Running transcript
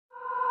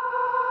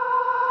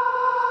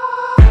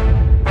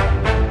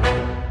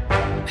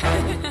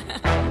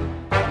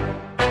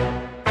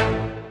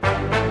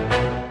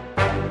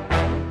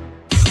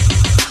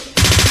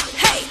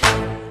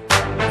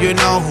you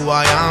know who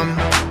I am?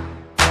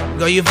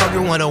 Girl, you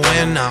fucking wanna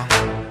win now.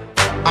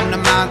 I'm the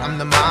man, I'm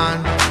the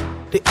man.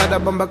 The other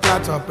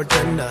bomboclaats are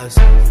pretenders.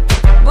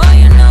 Boy,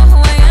 you know who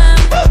I am.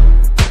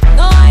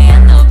 No, I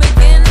ain't no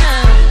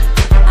beginner.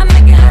 I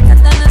make it hotter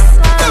than the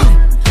sun.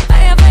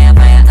 Fire, fire,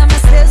 fire, I'm a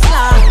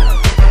sizzler.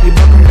 You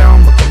buck 'em down,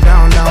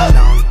 down,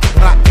 down.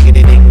 Rock,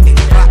 diggy-di-din-din,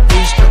 rock,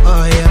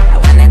 destroy. I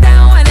want it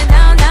down,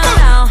 down,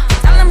 down.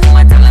 Tell them who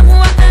I am,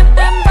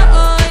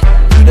 boy.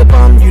 You the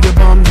bomb, you the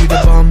bomb, you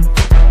the bomb.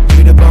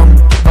 You the bomb,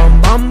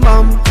 bum, bum,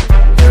 bum.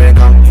 Here it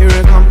come, here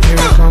it come, here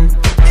it come.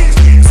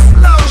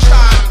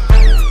 Explosion.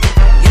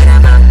 You the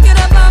bomb, you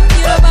the bomb,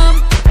 you the bomb.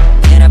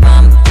 You the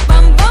bomb,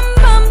 bum, bum,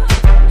 bum.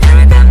 Here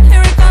it come,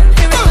 here it come,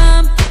 here it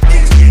come.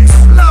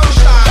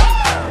 Explosion.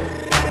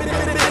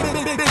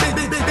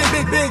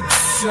 Big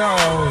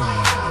sound.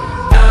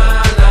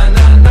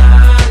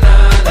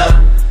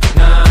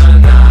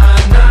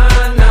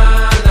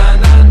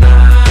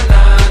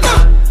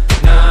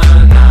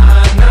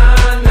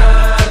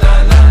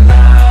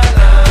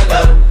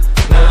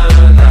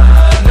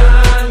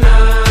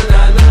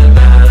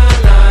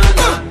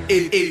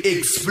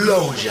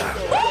 Explosion.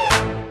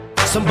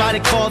 Somebody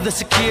call the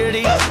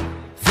security.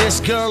 This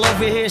girl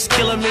over here is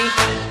killing me.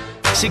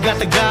 She got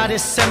the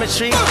goddess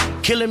symmetry,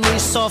 killing me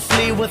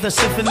softly with a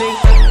symphony.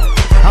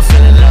 I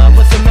fell in love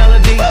with the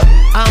melody.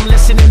 I'm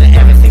listening to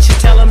everything she's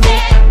telling me.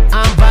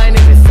 I'm buying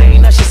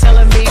everything that she's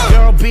selling me.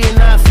 Girl, being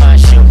not fine,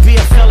 she'll be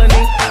a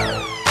felony.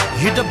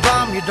 You the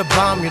bomb, you the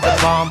bomb, you the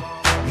bomb.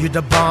 You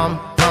the bomb,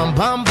 bum,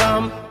 bum,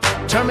 bum.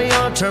 Turn me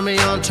on, turn me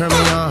on, turn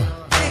me on.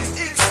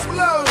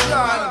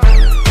 Explosion.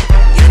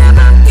 You the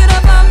bomb, you the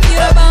bomb, you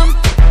the bomb.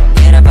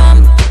 You the bomb,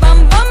 bum,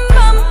 bum,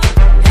 bum.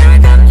 Here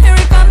it come, here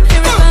it come,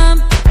 here it come.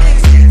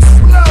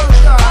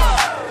 Explosion.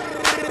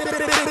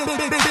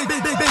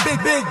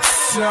 Big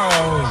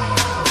sound.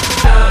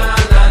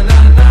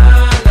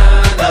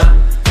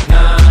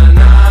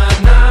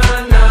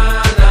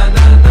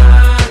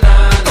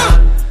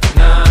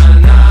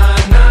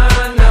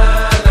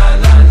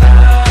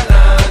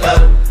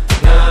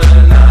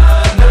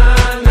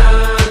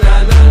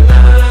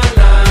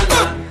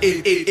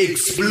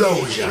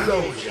 Explosion.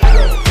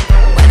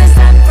 When it's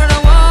time for the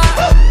war,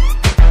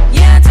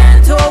 yeah, I turn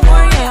to a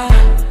warrior.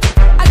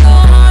 I go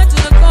hard to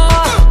the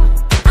core.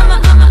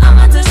 I'm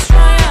a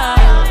destroyer.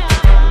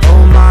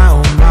 Oh my,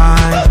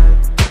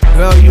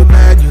 girl, you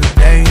bad, you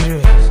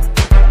dangerous.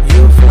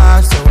 You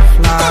fly so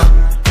fly,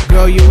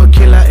 girl, you a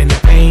killer and an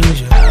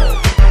angel. I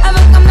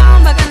come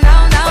down, back and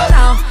down, down,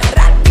 down.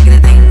 Rock,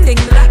 diggy-di-din-din,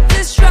 rock,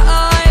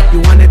 destroy. You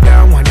want it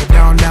down,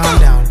 down,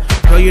 down.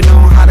 Girl, you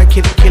know how to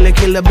kill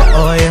a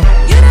boy.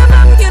 You the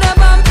bomb, you the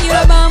bomb, you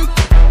the bomb.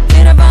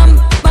 You the bomb,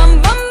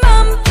 bum, bum,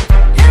 bum.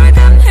 Here it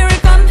come, here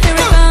it come, here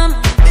it come.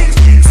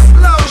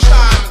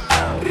 Explosion.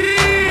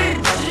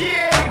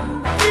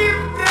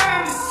 Give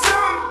them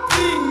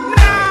something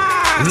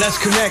nice. Let's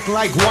connect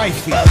like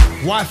wifey.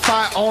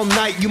 Wi-Fi all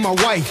night, you my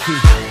wifey.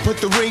 Put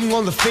the ring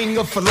on the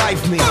finger for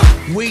life, me.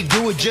 We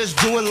do it, just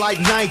do it like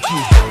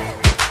Nike.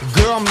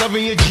 Girl, I'm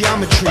loving your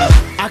geometry.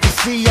 I can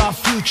see our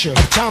future,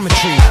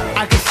 optometry.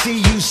 I can see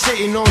you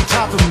sitting on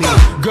top of me.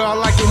 Girl, I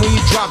like it when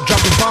you drop a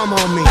bomb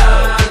on me.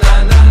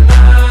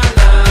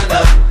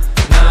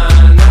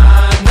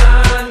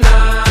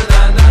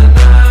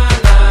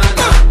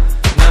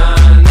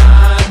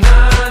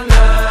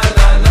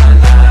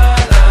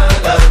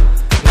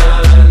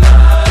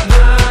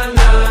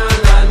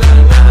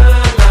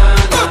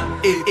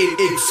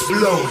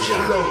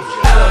 Explosion.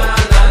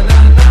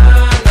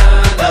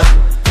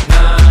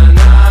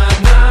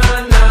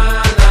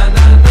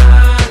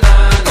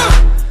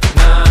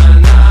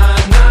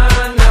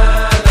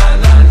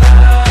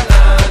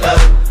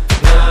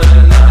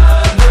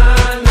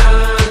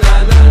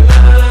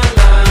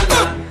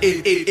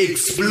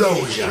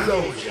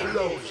 Explosion.